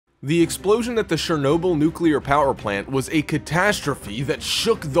The explosion at the Chernobyl nuclear power plant was a catastrophe that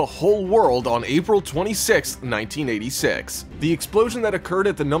shook the whole world on April 26, 1986. The explosion that occurred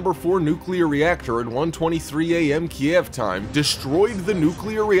at the No. 4 nuclear reactor at 1:23 a.m. Kiev time destroyed the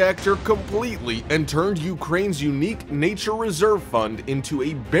nuclear reactor completely and turned Ukraine's unique nature reserve fund into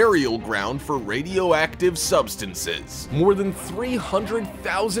a burial ground for radioactive substances. More than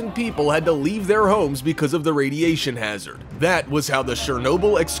 300,000 people had to leave their homes because of the radiation hazard. That was how the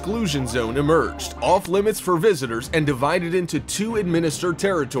Chernobyl Exclusion Zone emerged, off-limits for visitors and divided into two administered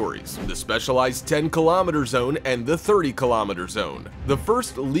territories, the specialized 10-kilometer zone and the 30-kilometer zone. The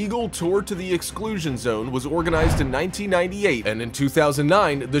first legal tour to the exclusion zone was organized in 1998, and in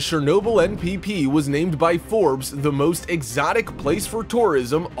 2009, the Chernobyl NPP was named by Forbes the most exotic place for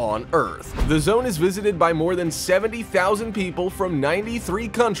tourism on Earth. The zone is visited by more than 70,000 people from 93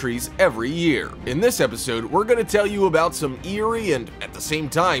 countries every year. In this episode, we're going to tell you about some eerie and, at the same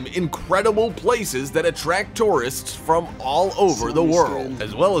time, incredible places that attract tourists from all over the world,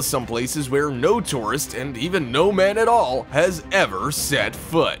 as well as some places where no tourist, and even no man at all, has ever set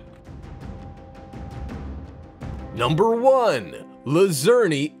foot. Number 1.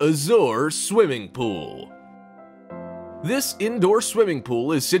 Luzerny Azur Swimming Pool. This indoor swimming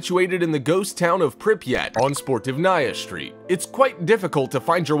pool is situated in the ghost town of Pripyat on Sportivnaya Street. It's quite difficult to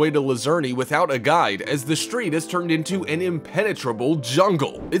find your way to Luzerny without a guide, as the street has turned into an impenetrable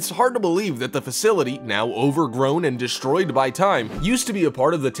jungle. It's hard to believe that the facility, now overgrown and destroyed by time, used to be a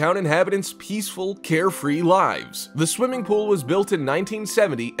part of the town inhabitants' peaceful, carefree lives. The swimming pool was built in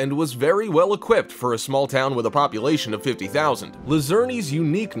 1970 and was very well equipped for a small town with a population of 50,000. Luzerny's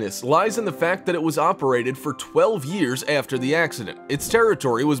uniqueness lies in the fact that it was operated for 12 years after the accident. Its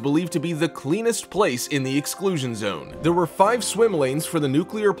territory was believed to be the cleanest place in the exclusion zone. There were 5 swim lanes for the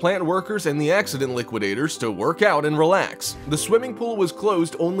nuclear plant workers and the accident liquidators to work out and relax. The swimming pool was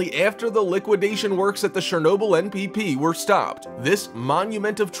closed only after the liquidation works at the Chernobyl NPP were stopped. This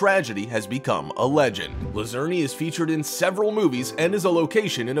monument of tragedy has become a legend. Luzerny is featured in several movies and is a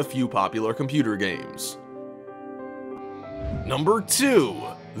location in a few popular computer games. Number 2.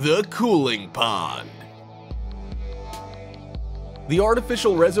 The Cooling Pond. The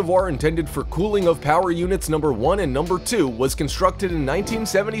artificial reservoir intended for cooling of power units number 1 and number 2 was constructed in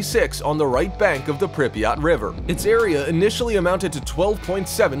 1976 on the right bank of the Pripyat River. Its area initially amounted to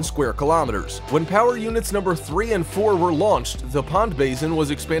 12.7 square kilometers. When power units number 3 and 4 were launched, the pond basin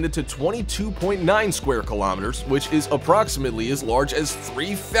was expanded to 22.9 square kilometers, which is approximately as large as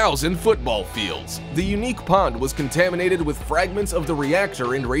 3,000 football fields. The unique pond was contaminated with fragments of the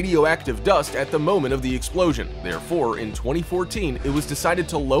reactor and radioactive dust at the moment of the explosion. Therefore, in 2014, it was decided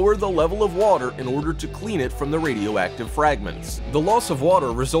to lower the level of water in order to clean it from the radioactive fragments. The loss of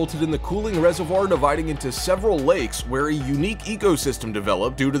water resulted in the cooling reservoir dividing into several lakes, where a unique ecosystem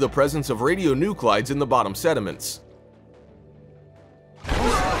developed due to the presence of radionuclides in the bottom sediments.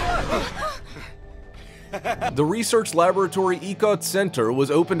 The research laboratory Ecot Center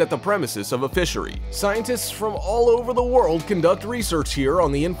was opened at the premises of a fishery. Scientists from all over the world conduct research here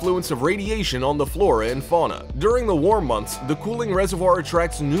on the influence of radiation on the flora and fauna. During the warm months, the cooling reservoir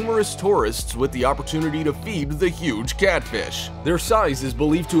attracts numerous tourists with the opportunity to feed the huge catfish. Their size is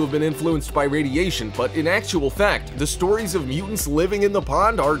believed to have been influenced by radiation, but in actual fact, the stories of mutants living in the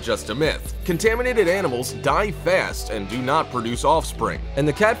pond are just a myth. Contaminated animals die fast and do not produce offspring, and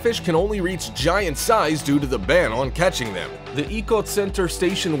the catfish can only reach giant size due to the ban on catching them. The Ecot Center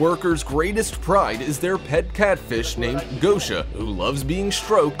station workers' greatest pride is their pet catfish named Gosha, who loves being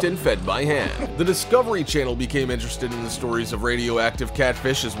stroked and fed by hand. The Discovery Channel became interested in the stories of radioactive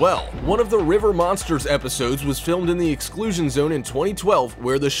catfish as well. One of the River Monsters episodes was filmed in the exclusion zone in 2012,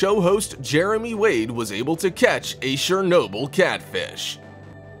 where the show host Jeremy Wade was able to catch a Chernobyl catfish.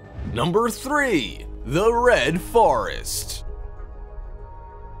 Number 3. The Red Forest.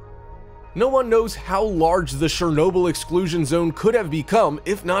 No one knows how large the Chernobyl exclusion zone could have become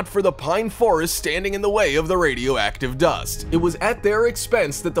if not for the pine forest standing in the way of the radioactive dust. It was at their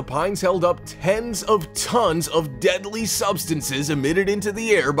expense that the pines held up tens of tons of deadly substances emitted into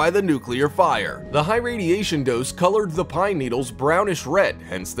the air by the nuclear fire. The high radiation dose colored the pine needles brownish red,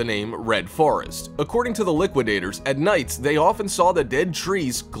 hence the name Red Forest. According to the liquidators, at nights they often saw the dead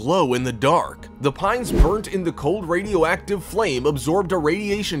trees glow in the dark. The pines burnt in the cold radioactive flame absorbed a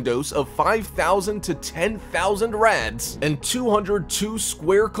radiation dose of 5,000 to 10,000 rads, and 202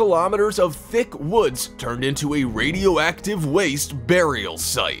 square kilometers of thick woods turned into a radioactive waste burial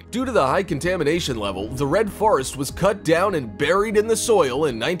site. Due to the high contamination level, the Red Forest was cut down and buried in the soil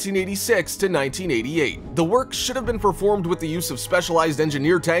in 1986 to 1988. The work should have been performed with the use of specialized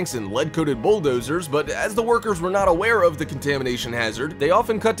engineer tanks and lead-coated bulldozers, but as the workers were not aware of the contamination hazard, they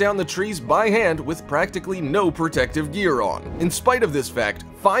often cut down the trees by hand with practically no protective gear on. In spite of this fact,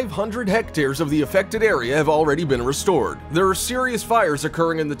 500 hectares of the affected area have already been restored. There are serious fires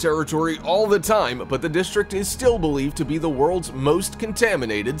occurring in the territory all the time, but the district is still believed to be the world's most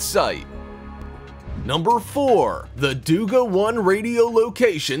contaminated site. Number 4. The Duga 1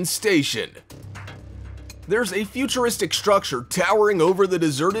 Radiolocation Station. There's a futuristic structure towering over the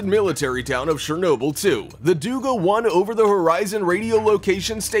deserted military town of Chernobyl too. The Duga 1 over-the-horizon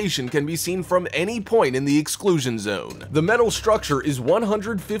radiolocation station can be seen from any point in the exclusion zone. The metal structure is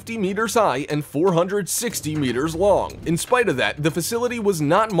 150 meters high and 460 meters long. In spite of that, the facility was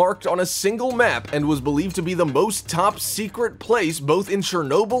not marked on a single map and was believed to be the most top-secret place both in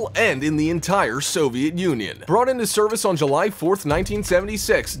Chernobyl and in the entire Soviet Union. Brought into service on July 4th,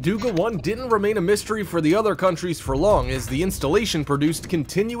 1976, Duga 1 didn't remain a mystery for the other countries for long, as the installation produced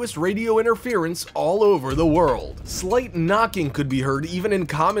continuous radio interference all over the world. Slight knocking could be heard even in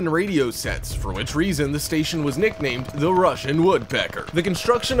common radio sets, for which reason the station was nicknamed the Russian Woodpecker. The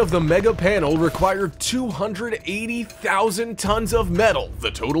construction of the mega panel required 280,000 tons of metal. The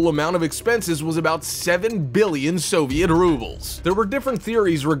total amount of expenses was about 7 billion Soviet rubles. There were different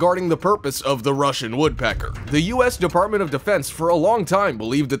theories regarding the purpose of the Russian Woodpecker. The US Department of Defense for a long time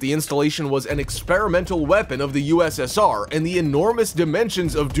believed that the installation was an experimental weapon of the USSR, and the enormous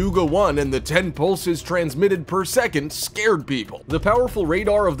dimensions of Duga 1 and the 10 pulses transmitted per second scared people. The powerful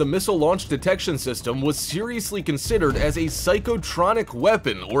radar of the missile launch detection system was seriously considered as a psychotronic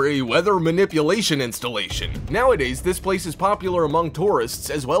weapon or a weather manipulation installation. Nowadays, this place is popular among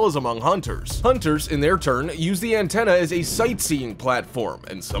tourists as well as among hunters. Hunters, in their turn, use the antenna as a sightseeing platform,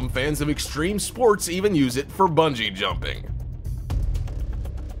 and some fans of extreme sports even use it for bungee jumping.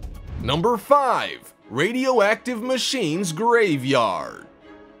 Number 5. Radioactive Machines Graveyard.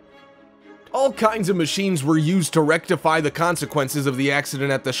 All kinds of machines were used to rectify the consequences of the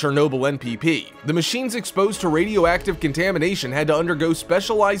accident at the Chernobyl NPP. The machines exposed to radioactive contamination had to undergo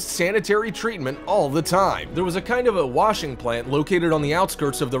specialized sanitary treatment all the time. There was a kind of a washing plant located on the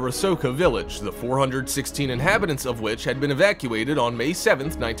outskirts of the Rosoka village, the 416 inhabitants of which had been evacuated on May 7,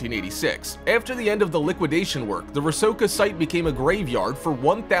 1986. After the end of the liquidation work, the Rosoka site became a graveyard for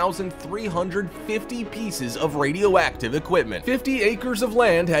 1,350 pieces of radioactive equipment. 50 acres of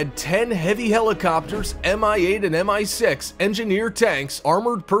land had 10 heavy helicopters, Mi-8 and Mi-6, engineer tanks,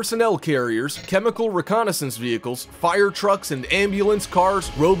 armored personnel carriers, chemical reconnaissance vehicles, fire trucks and ambulance cars,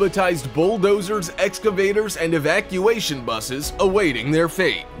 robotized bulldozers, excavators, and evacuation buses awaiting their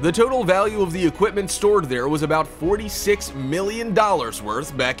fate. The total value of the equipment stored there was about $46 million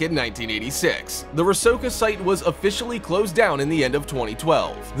worth back in 1986. The Rosoka site was officially closed down in the end of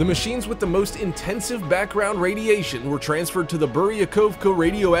 2012. The machines with the most intensive background radiation were transferred to the Buryakovka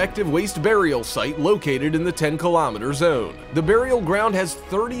radioactive waste burial site located in the 10-kilometer zone. The burial ground has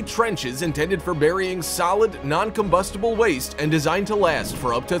 30 trenches intended for burying solid, non-combustible waste and designed to last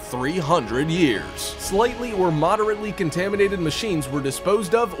for up to 300 years. Slightly or moderately contaminated machines were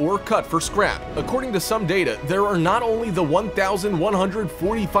disposed of or cut for scrap. According to some data, there are not only the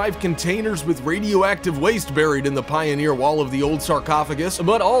 1,145 containers with radioactive waste buried in the pioneer wall of the old sarcophagus,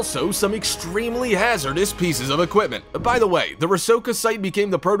 but also some extremely hazardous pieces of equipment. By the way, the Rosoka site became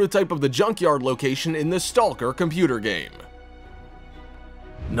the prototype of the junkyard location in the Stalker computer game.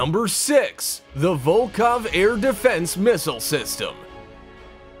 Number 6. The Volkov Air Defense Missile System.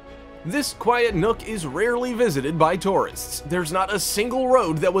 This quiet nook is rarely visited by tourists. There's not a single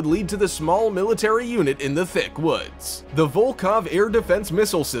road that would lead to the small military unit in the thick woods. The Volkov Air Defense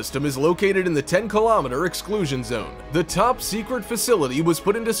Missile System is located in the 10-kilometer exclusion zone. The top-secret facility was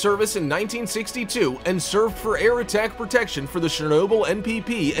put into service in 1962 and served for air attack protection for the Chernobyl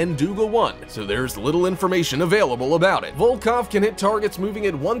NPP and Duga 1, so there's little information available about it. Volkov can hit targets moving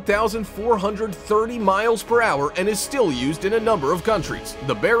at 1,430 miles per hour and is still used in a number of countries.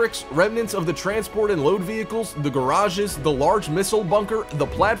 The barracks, remnants of the transport and load vehicles, the garages, the large missile bunker, the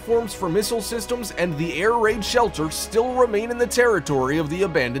platforms for missile systems, and the air raid shelter still remain in the territory of the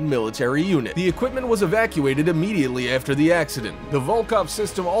abandoned military unit. The equipment was evacuated immediately after the accident. The Volkov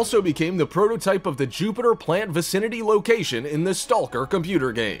system also became the prototype of the Jupiter plant vicinity location in the Stalker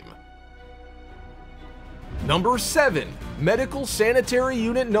computer game. Number 7. Medical Sanitary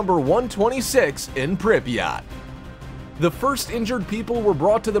Unit Number 126 in Pripyat. The first injured people were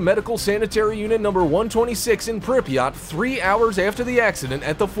brought to the medical sanitary unit number 126 in Pripyat 3 hours after the accident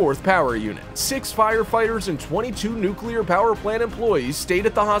at the 4th Power Unit. 6 firefighters and 22 nuclear power plant employees stayed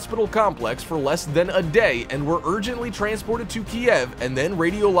at the hospital complex for less than a day and were urgently transported to Kiev and then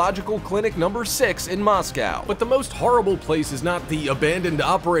Radiological Clinic number 6 in Moscow. But the most horrible place is not the abandoned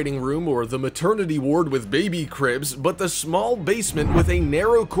operating room or the maternity ward with baby cribs, but the small basement with a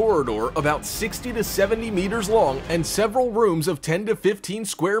narrow corridor about 60 to 70 meters long and several rooms of 10 to 15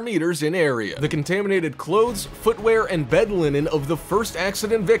 square meters in area. The contaminated clothes, footwear, and bed linen of the first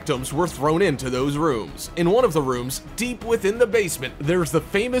accident victims were thrown into those rooms. In one of the rooms, deep within the basement, there's the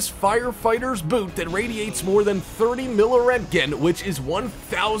famous firefighter's boot that radiates more than 30 millirentgen, which is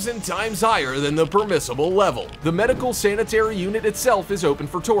 1,000 times higher than the permissible level. The medical sanitary unit itself is open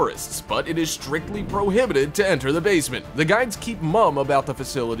for tourists, but it is strictly prohibited to enter the basement. The guides keep mum about the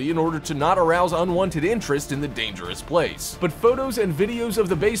facility in order to not arouse unwanted interest in the dangerous place. But photos and videos of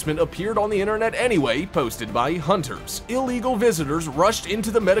the basement appeared on the internet anyway, posted by hunters. Illegal visitors rushed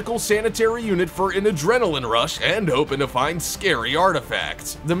into the medical sanitary unit for an adrenaline rush and hoping to find scary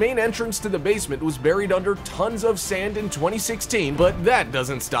artifacts. The main entrance to the basement was buried under tons of sand in 2016, but that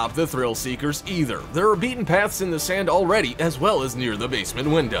doesn't stop the thrill seekers either. There are beaten paths in the sand already, as well as near the basement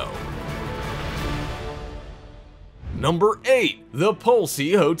window. Number 8. The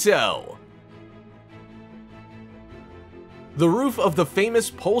Polsey Hotel. The roof of the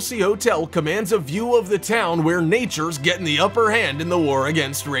famous Polsey Hotel commands a view of the town where nature's getting the upper hand in the war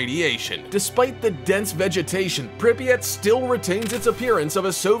against radiation. Despite the dense vegetation, Pripyat still retains its appearance of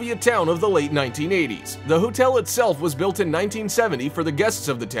a Soviet town of the late 1980s. The hotel itself was built in 1970 for the guests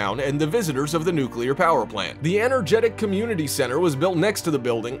of the town and the visitors of the nuclear power plant. The energetic community center was built next to the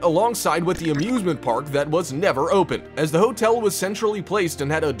building, alongside with the amusement park that was never opened. As the hotel was centrally placed and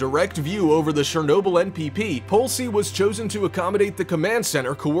had a direct view over the Chernobyl NPP, Polsey was chosen to accommodate the command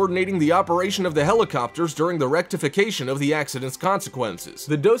center coordinating the operation of the helicopters during the rectification of the accident's consequences.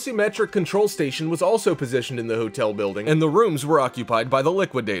 The dosimetric control station was also positioned in the hotel building, and the rooms were occupied by the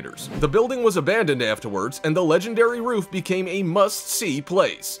liquidators. The building was abandoned afterwards, and the legendary roof became a must-see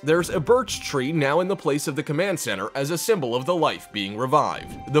place. There's a birch tree now in the place of the command center as a symbol of the life being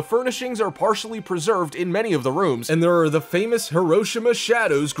revived. The furnishings are partially preserved in many of the rooms, and there are the famous Hiroshima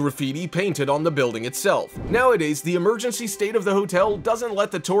Shadows graffiti painted on the building itself. Nowadays, the emergency state of the hotel doesn't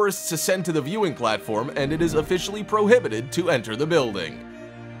let the tourists ascend to the viewing platform, and it is officially prohibited to enter the building.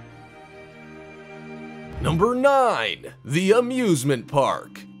 Number 9. The Amusement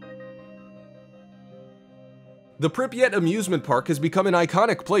Park. The Pripyat amusement park has become an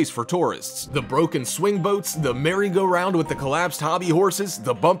iconic place for tourists. The broken swing boats, the merry-go-round with the collapsed hobby horses,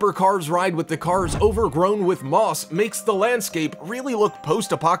 the bumper cars ride with the cars overgrown with moss makes the landscape really look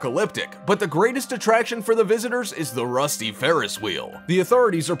post-apocalyptic. But the greatest attraction for the visitors is the rusty Ferris wheel. The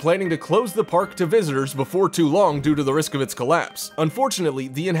authorities are planning to close the park to visitors before too long due to the risk of its collapse. Unfortunately,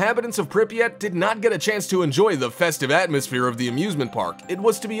 the inhabitants of Pripyat did not get a chance to enjoy the festive atmosphere of the amusement park. It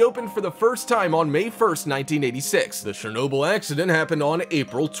was to be opened for the first time on May 1st, 1986. The Chernobyl accident happened on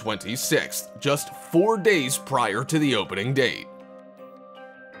April 26th, just 4 days prior to the opening date.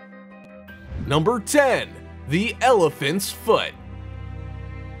 Number 10. The Elephant's Foot.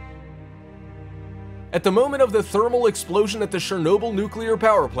 At the moment of the thermal explosion at the Chernobyl nuclear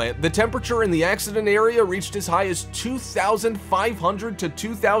power plant, the temperature in the accident area reached as high as 2,500 to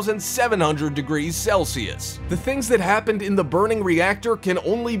 2,700 degrees Celsius. The things that happened in the burning reactor can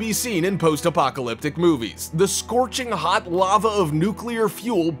only be seen in post-apocalyptic movies. The scorching hot lava of nuclear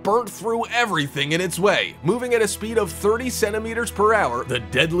fuel burnt through everything in its way. Moving at a speed of 30 centimeters per hour, the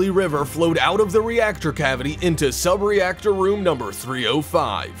deadly river flowed out of the reactor cavity into sub-reactor room number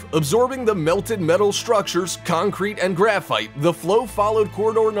 305. Absorbing the melted metal structures, concrete, and graphite, the flow followed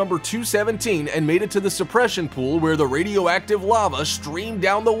corridor number 217 and made it to the suppression pool where the radioactive lava streamed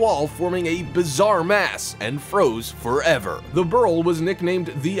down the wall, forming a bizarre mass, and froze forever. The burl was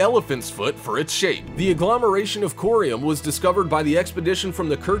nicknamed the Elephant's Foot for its shape. The agglomeration of corium was discovered by the expedition from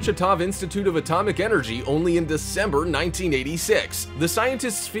the Kurchatov Institute of Atomic Energy only in December 1986. The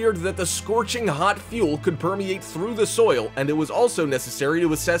scientists feared that the scorching hot fuel could permeate through the soil, and it was also necessary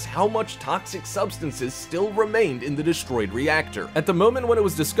to assess how much toxic substances still remained in the destroyed reactor. At the moment when it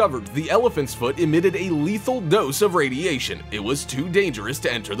was discovered, the Elephant's Foot emitted a lethal dose of radiation. It was too dangerous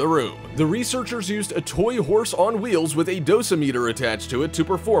to enter the room. The researchers used a toy horse on wheels with a dosimeter attached to it to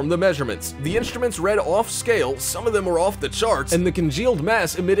perform the measurements. The instruments read off scale, some of them were off the charts, and the congealed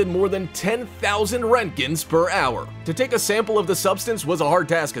mass emitted more than 10,000 roentgens per hour. To take a sample of the substance was a hard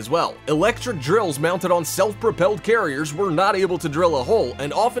task as well. Electric drills mounted on self-propelled carriers were not able to drill a hole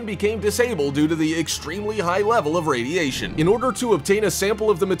and often became disabled due to the extremely high level of radiation. In order to obtain a sample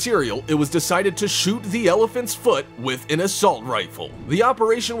of the material, it was decided to shoot the elephant's foot with an assault rifle. The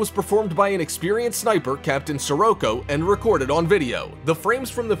operation was performed by an experienced sniper, Captain Sirocco, and recorded on video. The frames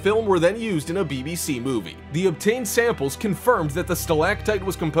from the film were then used in a BBC movie. The obtained samples confirmed that the stalactite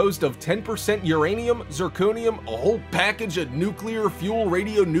was composed of 10% uranium, zirconium, a whole package of nuclear fuel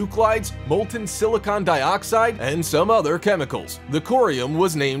radionuclides, molten silicon dioxide, and some other chemicals. The corium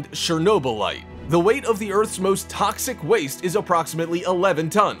was named Chernobylite. The weight of the Earth's most toxic waste is approximately 11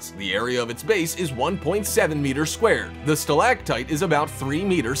 tons. The area of its base is 1.7 meters squared. The stalactite is about 3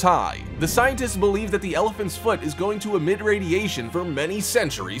 meters high. The scientists believe that the elephant's foot is going to emit radiation for many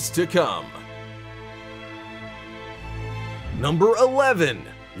centuries to come. Number 11.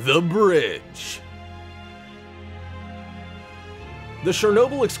 The Bridge. The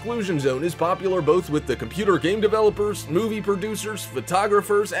Chernobyl Exclusion Zone is popular both with the computer game developers, movie producers,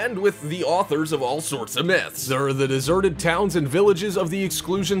 photographers, and with the authors of all sorts of myths. There are the deserted towns and villages of the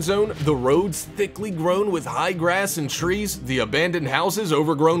Exclusion Zone, the roads thickly grown with high grass and trees, the abandoned houses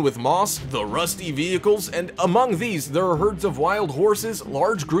overgrown with moss, the rusty vehicles, and among these there are herds of wild horses,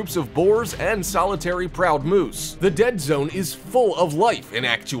 large groups of boars, and solitary proud moose. The Dead Zone is full of life in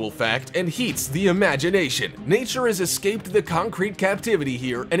actual fact and heats the imagination. Nature has escaped the concrete captivity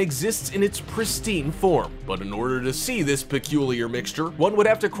here and exists in its pristine form. But in order to see this peculiar mixture, one would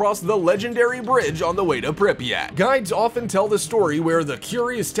have to cross the legendary bridge on the way to Pripyat. Guides often tell the story where the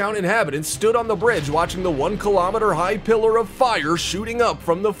curious town inhabitants stood on the bridge watching the 1-kilometer-high pillar of fire shooting up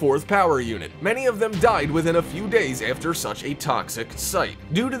from the 4th power unit. Many of them died within a few days after such a toxic sight.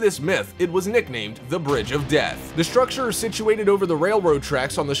 Due to this myth, it was nicknamed the Bridge of Death. The structure is situated over the railroad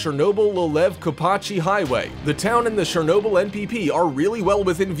tracks on the Chernobyl-Lelev-Kopachi highway. The town and the Chernobyl NPP are really well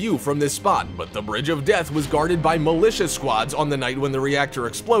within view from this spot, but the Bridge of Death was guarded by militia squads on the night when the reactor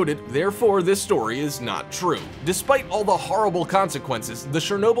exploded, therefore this story is not true. Despite all the horrible consequences, the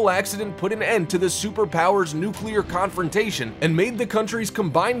Chernobyl accident put an end to the superpowers' nuclear confrontation and made the countries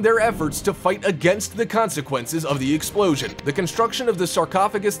combine their efforts to fight against the consequences of the explosion. The construction of the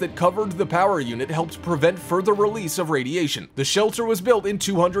sarcophagus that covered the power unit helped prevent further release of radiation. The shelter was built in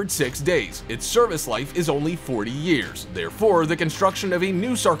 206 days. Its service life is only 40 years. Therefore, the construction of a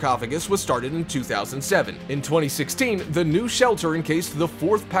new sarcophagus was started in 2007. In 2016, the new shelter encased the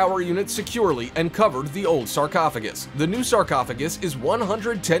 4th power unit securely and covered the old sarcophagus. The new sarcophagus is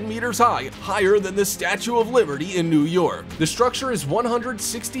 110 meters high, higher than the Statue of Liberty in New York. The structure is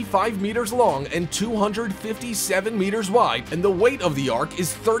 165 meters long and 257 meters wide, and the weight of the ark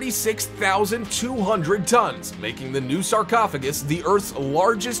is 36,200 tons, making the new sarcophagus the Earth's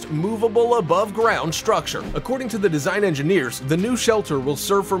largest movable above-ground structure. According to the design engineers, the new shelter will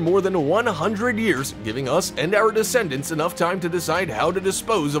serve for more than 100 years, giving us and our descendants enough time to decide how to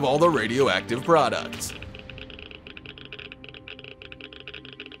dispose of all the radioactive products.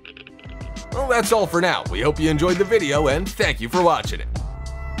 Well, that's all for now. We hope you enjoyed the video and thank you for watching it.